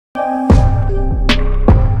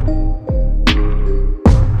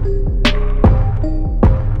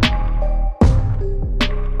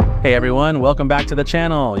Hey everyone, welcome back to the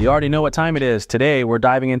channel. You already know what time it is. Today we're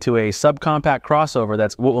diving into a subcompact crossover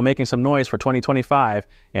that's making some noise for 2025.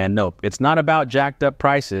 And nope, it's not about jacked up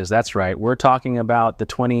prices. That's right, we're talking about the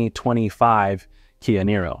 2025 Kia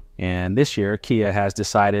Niro. And this year, Kia has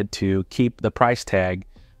decided to keep the price tag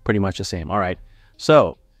pretty much the same. All right,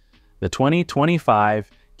 so the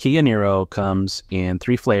 2025 Kia Niro comes in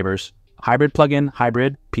 3 flavors: hybrid plug-in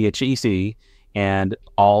hybrid, PHEV, and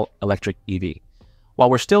all-electric EV. While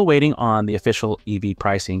we're still waiting on the official EV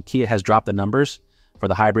pricing, Kia has dropped the numbers for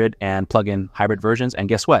the hybrid and plug-in hybrid versions, and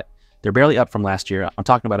guess what? They're barely up from last year. I'm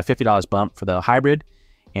talking about a $50 bump for the hybrid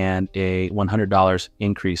and a $100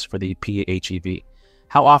 increase for the PHEV.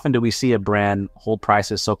 How often do we see a brand hold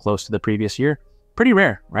prices so close to the previous year? Pretty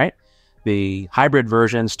rare, right? The hybrid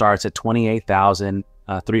version starts at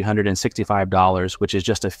 $28,365, which is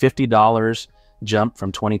just a $50 jump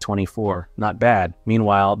from 2024. Not bad.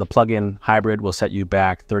 Meanwhile, the plug-in hybrid will set you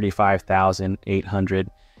back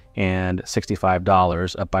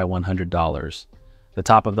 $35,865, up by $100. The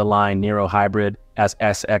top of the line Niro Hybrid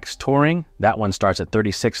SX Touring, that one starts at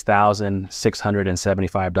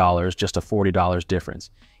 $36,675, just a $40 difference.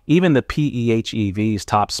 Even the PHEV's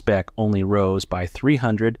top spec only rose by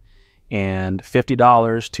 $350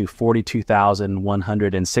 to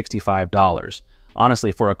 $42,165.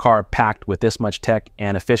 Honestly, for a car packed with this much tech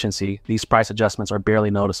and efficiency, these price adjustments are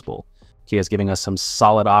barely noticeable. Kia is giving us some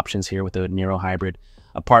solid options here with the Niro Hybrid.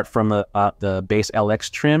 Apart from the base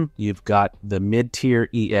LX trim, you've got the mid-tier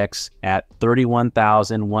EX at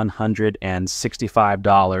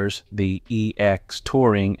 $31,165, the EX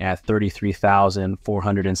Touring at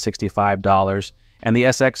 $33,465, and the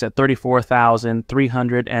SX at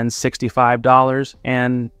 $34,365.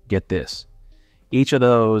 And get this, each of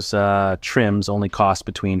those trims only cost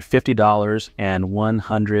between $50 and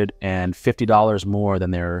 $150 more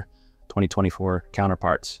than their 2024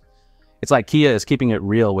 counterparts. It's like Kia is keeping it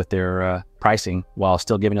real with their pricing while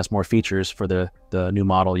still giving us more features for the new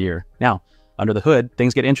model year. Now, under the hood,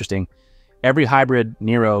 things get interesting. Every hybrid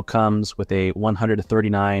Niro comes with a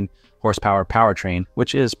 139 horsepower powertrain,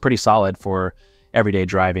 which is pretty solid for everyday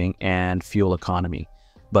driving and fuel economy.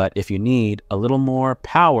 But if you need a little more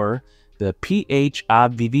power, the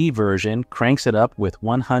PHEV version cranks it up with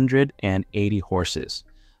 180 horses.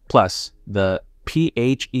 Plus, the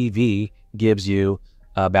PHEV gives you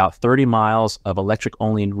about 30 miles of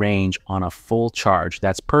electric-only range on a full charge.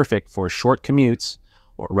 That's perfect for short commutes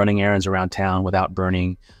or running errands around town without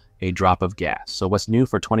burning a drop of gas. So what's new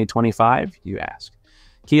for 2025, you ask?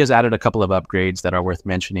 Kia's added a couple of upgrades that are worth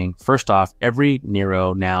mentioning. First off, every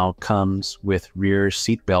Niro now comes with rear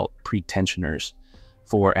seatbelt pretensioners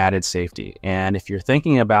for added safety. And if you're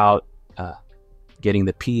thinking about getting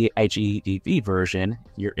the PHEV version,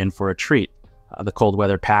 you're in for a treat. The cold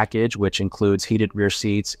weather package, which includes heated rear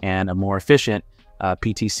seats and a more efficient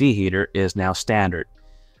PTC heater, is now standard.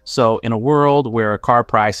 So in a world where car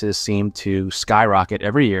prices seem to skyrocket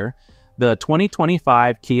every year, the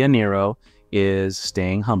 2025 Kia Niro is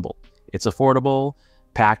staying humble. It's affordable,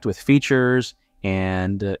 packed with features,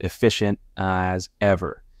 and efficient as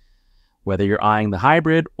ever. Whether you're eyeing the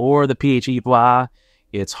hybrid or the PHEV,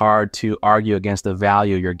 it's hard to argue against the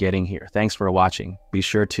value you're getting here. Thanks for watching. Be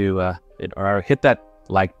sure to hit that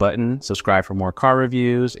like button, subscribe for more car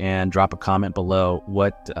reviews, and drop a comment below.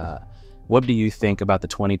 What do you think about the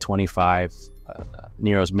 2025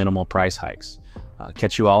 Niro's minimal price hikes?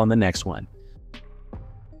 Catch you all in the next one.